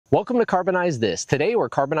Welcome to Carbonize This. Today we're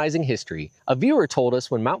carbonizing history. A viewer told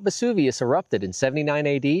us when Mount Vesuvius erupted in 79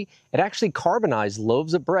 AD, it actually carbonized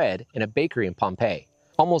loaves of bread in a bakery in Pompeii.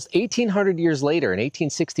 Almost 1800 years later, in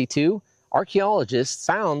 1862, archaeologists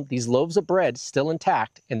found these loaves of bread still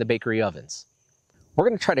intact in the bakery ovens. We're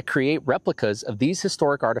going to try to create replicas of these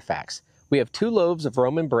historic artifacts. We have two loaves of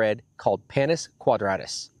Roman bread called panis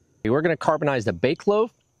quadratus. We're going to carbonize a baked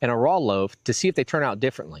loaf and a raw loaf to see if they turn out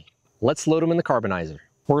differently. Let's load them in the carbonizer.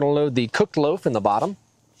 We're going to load the cooked loaf in the bottom.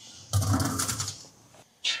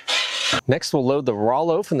 Next, we'll load the raw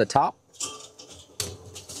loaf in the top.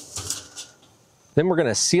 Then we're going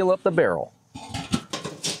to seal up the barrel.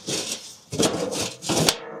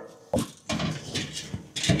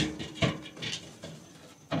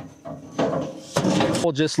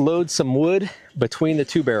 We'll just load some wood between the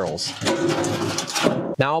two barrels.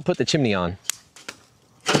 Now I'll put the chimney on.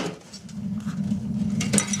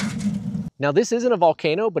 Now this isn't a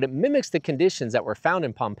volcano, but it mimics the conditions that were found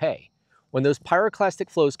in Pompeii. When those pyroclastic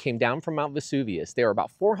flows came down from Mount Vesuvius, they were about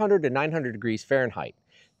 400 to 900 degrees Fahrenheit.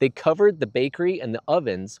 They covered the bakery and the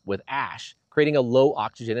ovens with ash, creating a low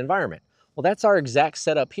oxygen environment. Well, that's our exact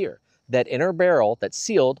setup here. That inner barrel, that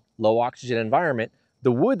sealed, low oxygen environment,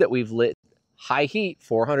 the wood that we've lit, high heat,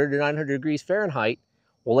 400 to 900 degrees Fahrenheit,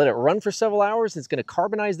 we'll let it run for several hours. It's going to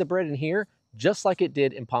carbonize the bread in here, just like it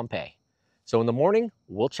did in Pompeii. So in the morning,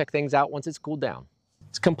 we'll check things out once it's cooled down.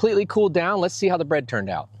 It's completely cooled down. Let's see how the bread turned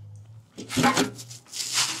out.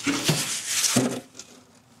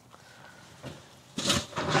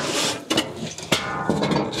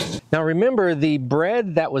 Now remember, the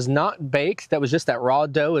bread that was not baked, that was just that raw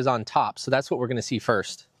dough, is on top. So that's what we're going to see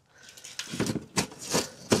first.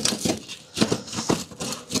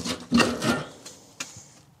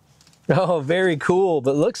 Oh, very cool.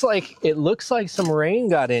 But it looks like some rain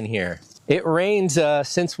got in here. It rains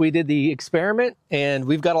since we did the experiment, and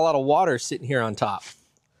we've got a lot of water sitting here on top.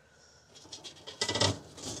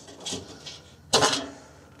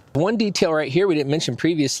 One detail right here we didn't mention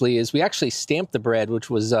previously is we actually stamped the bread, which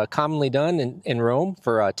was commonly done in Rome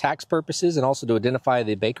for tax purposes and also to identify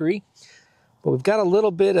the bakery. But we've got a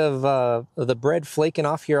little bit of the bread flaking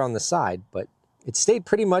off here on the side, but it stayed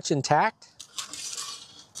pretty much intact.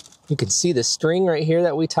 You can see the string right here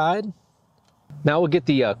that we tied. Now we'll get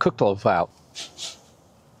the cooked loaf out.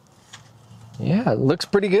 Yeah, it looks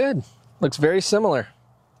pretty good. Looks very similar.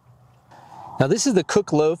 Now this is the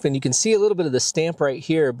cooked loaf, and you can see a little bit of the stamp right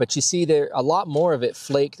here, but you see there a lot more of it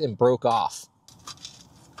flaked and broke off.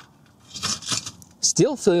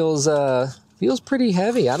 Still feels pretty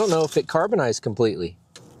heavy. I don't know if it carbonized completely.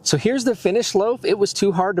 So here's the finished loaf. It was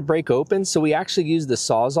too hard to break open, so we actually used the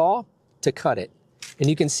Sawzall to cut it. And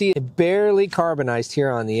you can see it barely carbonized here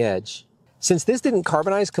on the edge. Since this didn't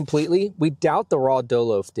carbonize completely, we doubt the raw dough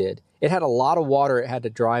loaf did. It had a lot of water it had to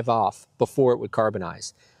drive off before it would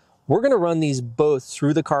carbonize. We're going to run these both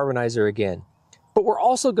through the carbonizer again, but we're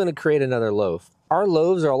also going to create another loaf. Our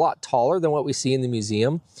loaves are a lot taller than what we see in the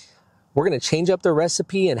museum. We're going to change up the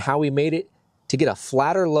recipe and how we made it to get a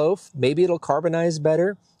flatter loaf. Maybe it'll carbonize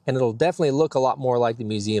better, and it'll definitely look a lot more like the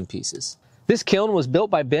museum pieces. This kiln was built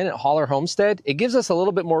by Ben at Holler Homestead. It gives us a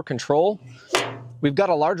little bit more control. We've got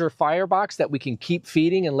a larger firebox that we can keep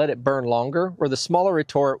feeding and let it burn longer, where the smaller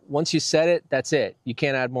retort, once you set it, that's it. You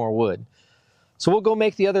can't add more wood. So we'll go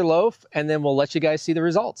make the other loaf, and then we'll let you guys see the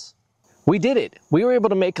results. We did it. We were able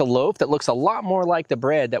to make a loaf that looks a lot more like the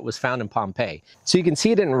bread that was found in Pompeii. So you can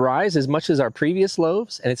see it didn't rise as much as our previous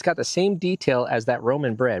loaves, and it's got the same detail as that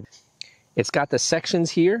Roman bread. It's got the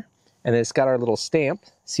sections here, and then it's got our little stamp,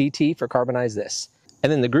 CT for Carbonize This.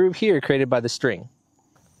 And then the groove here created by the string.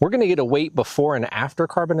 We're going to get a weight before and after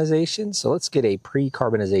carbonization, so let's get a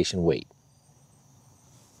pre-carbonization weight.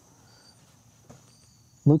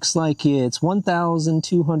 Looks like it's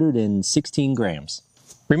 1,216 grams.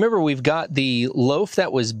 Remember, we've got the loaf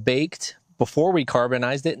that was baked before we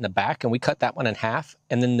carbonized it in the back, and we cut that one in half.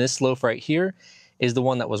 And then this loaf right here is the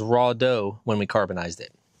one that was raw dough when we carbonized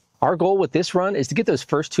it. Our goal with this run is to get those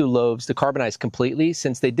first two loaves to carbonize completely,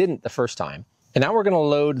 since they didn't the first time. And now we're going to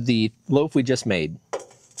load the loaf we just made.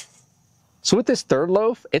 So with this third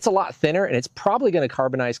loaf, it's a lot thinner, and it's probably going to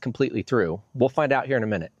carbonize completely through. We'll find out here in a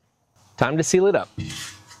minute. Time to seal it up.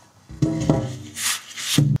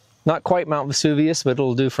 Not quite Mount Vesuvius, but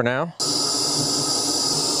it'll do for now.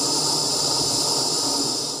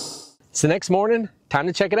 It's the next morning. Time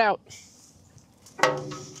to check it out.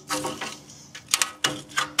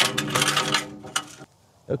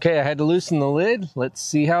 Okay, I had to loosen the lid. Let's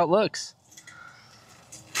see how it looks.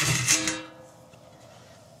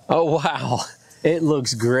 Oh, wow. It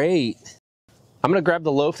looks great. I'm going to grab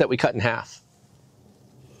the loaf that we cut in half.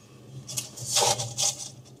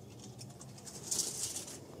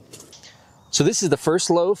 So this is the first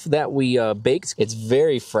loaf that we baked. It's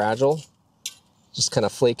very fragile, just kind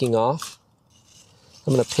of flaking off.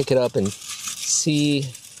 I'm gonna pick it up and see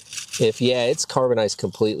if, yeah, it's carbonized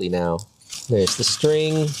completely now. There's the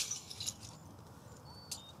string.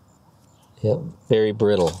 Yep, very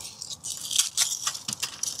brittle.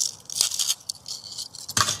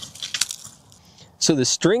 So the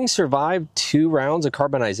string survived 2 rounds of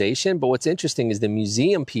carbonization, but what's interesting is the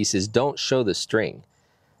museum pieces don't show the string.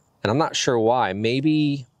 And I'm not sure why.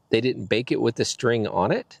 Maybe they didn't bake it with the string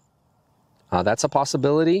on it. That's a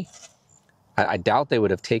possibility. I doubt they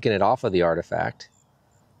would have taken it off of the artifact.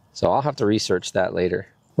 So I'll have to research that later.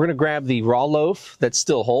 We're gonna grab the raw loaf that's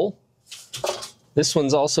still whole. This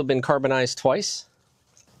one's also been carbonized twice.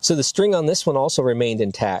 So the string on this one also remained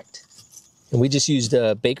intact. And we just used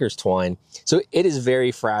baker's twine. So it is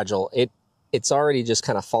very fragile. It's already just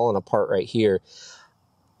kind of fallen apart right here.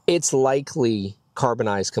 It's likely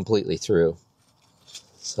carbonized completely through.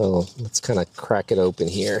 So let's kind of crack it open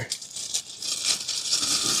here.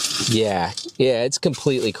 Yeah, it's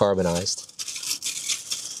completely carbonized.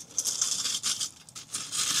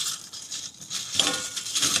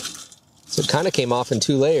 So it kind of came off in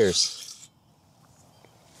 2 layers.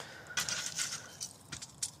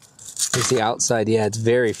 Here's the outside. Yeah, it's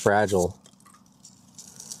very fragile.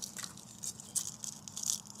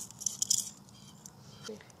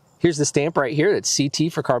 Here's the stamp right here. That's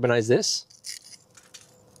CT for Carbonize This.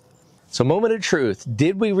 So moment of truth.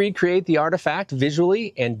 Did we recreate the artifact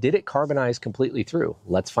visually, and did it carbonize completely through?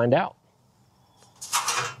 Let's find out.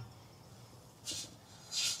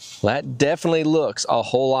 That definitely looks a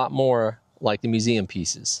whole lot more like the museum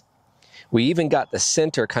pieces. We even got the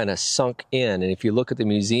center kind of sunk in, and if you look at the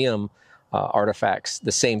museum artifacts,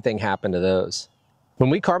 the same thing happened to those. When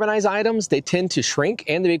we carbonize items, they tend to shrink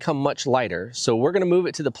and they become much lighter. So we're going to move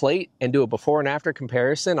it to the plate and do a before and after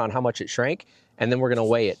comparison on how much it shrank, and then we're going to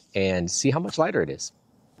weigh it and see how much lighter it is.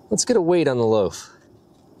 Let's get a weight on the loaf.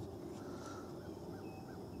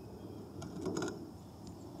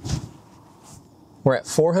 We're at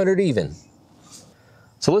 400 even.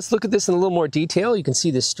 So let's look at this in a little more detail. You can see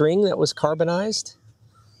the string that was carbonized.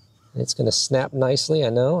 It's going to snap nicely, I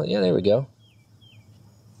know. Yeah, there we go.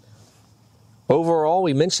 Overall,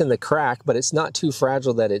 we mentioned the crack, but it's not too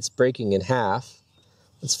fragile that it's breaking in half.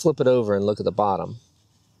 Let's flip it over and look at the bottom.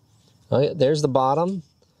 Oh, yeah, there's the bottom.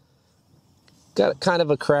 Got kind of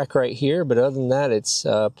a crack right here, but other than that, it's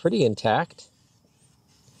pretty intact.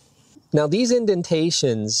 Now, these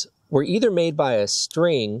indentations were either made by a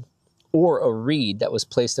string or a reed that was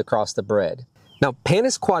placed across the bread. Now,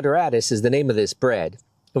 panis quadratus is the name of this bread.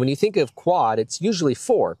 And when you think of quad, it's usually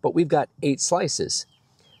 4, but we've got 8 slices.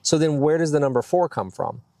 So then where does the number 4 come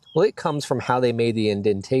from? Well, it comes from how they made the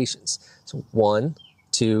indentations. So 1,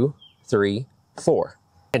 2, 3, 4.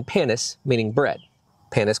 And panis, meaning bread.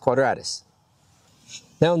 Panis quadratus.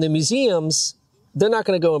 Now in the museums, they're not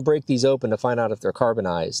going to go and break these open to find out if they're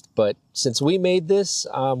carbonized. But since we made this,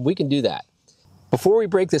 we can do that. Before we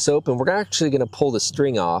break this open, we're actually going to pull the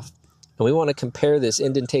string off. And we want to compare this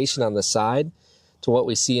indentation on the side to what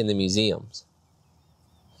we see in the museums.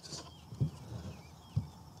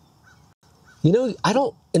 You know,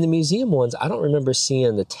 in the museum ones, I don't remember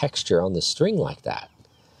seeing the texture on the string like that.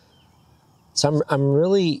 So I'm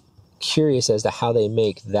really curious as to how they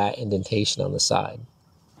make that indentation on the side.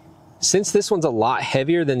 Since this one's a lot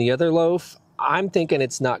heavier than the other loaf, I'm thinking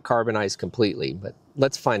it's not carbonized completely, but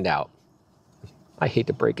let's find out. I hate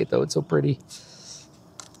to break it though, it's so pretty.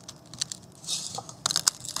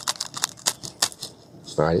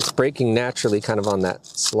 All right, it's breaking naturally kind of on that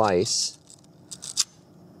slice.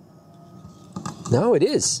 No, it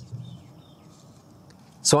is.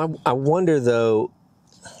 So I wonder though,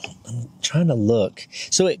 I'm trying to look.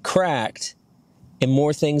 So it cracked and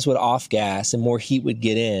more things would off gas and more heat would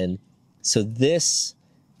get in. So this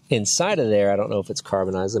inside of there, I don't know if it's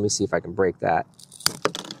carbonized. Let me see if I can break that.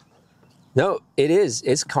 No, it is.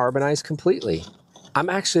 It's carbonized completely. I'm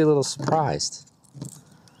actually a little surprised.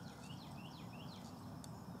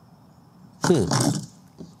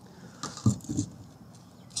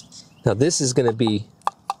 Now this is going to be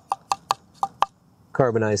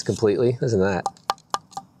carbonized completely, isn't that?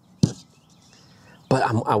 But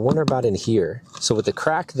I wonder about in here. So with the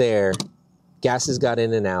crack there, gases got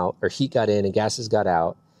in and out, or heat got in and gases got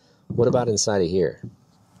out. What about inside of here?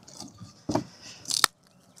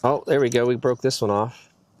 Oh, there we go. We broke this one off.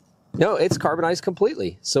 No, it's carbonized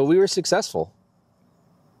completely. So we were successful.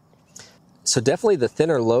 So definitely the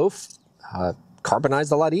thinner loaf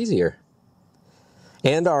carbonized a lot easier.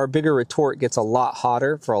 And our bigger retort gets a lot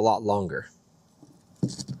hotter for a lot longer.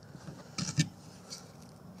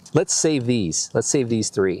 Let's save these. Let's save these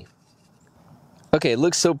 3. Okay, it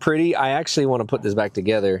looks so pretty. I actually want to put this back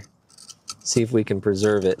together, see if we can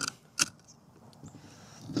preserve it.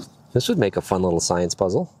 This would make a fun little science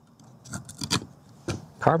puzzle.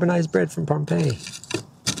 Carbonized bread from Pompeii.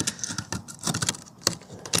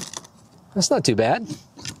 That's not too bad.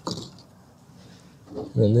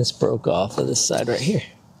 And then this broke off of this side right here.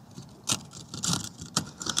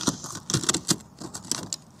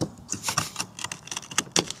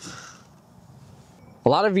 A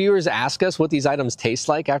lot of viewers ask us what these items taste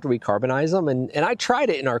like after we carbonize them, and I tried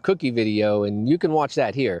it in our cookie video, and you can watch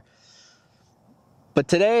that here. But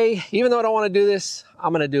today, even though I don't want to do this,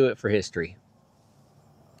 I'm going to do it for history.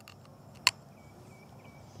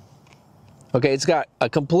 Okay, it's got a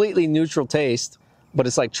completely neutral taste, but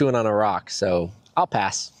it's like chewing on a rock, so I'll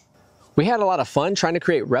pass. We had a lot of fun trying to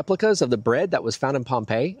create replicas of the bread that was found in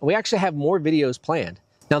Pompeii, and we actually have more videos planned.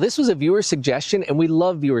 Now, this was a viewer suggestion, and we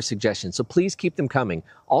love viewer suggestions, so please keep them coming.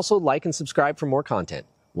 Also, like and subscribe for more content.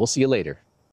 We'll see you later.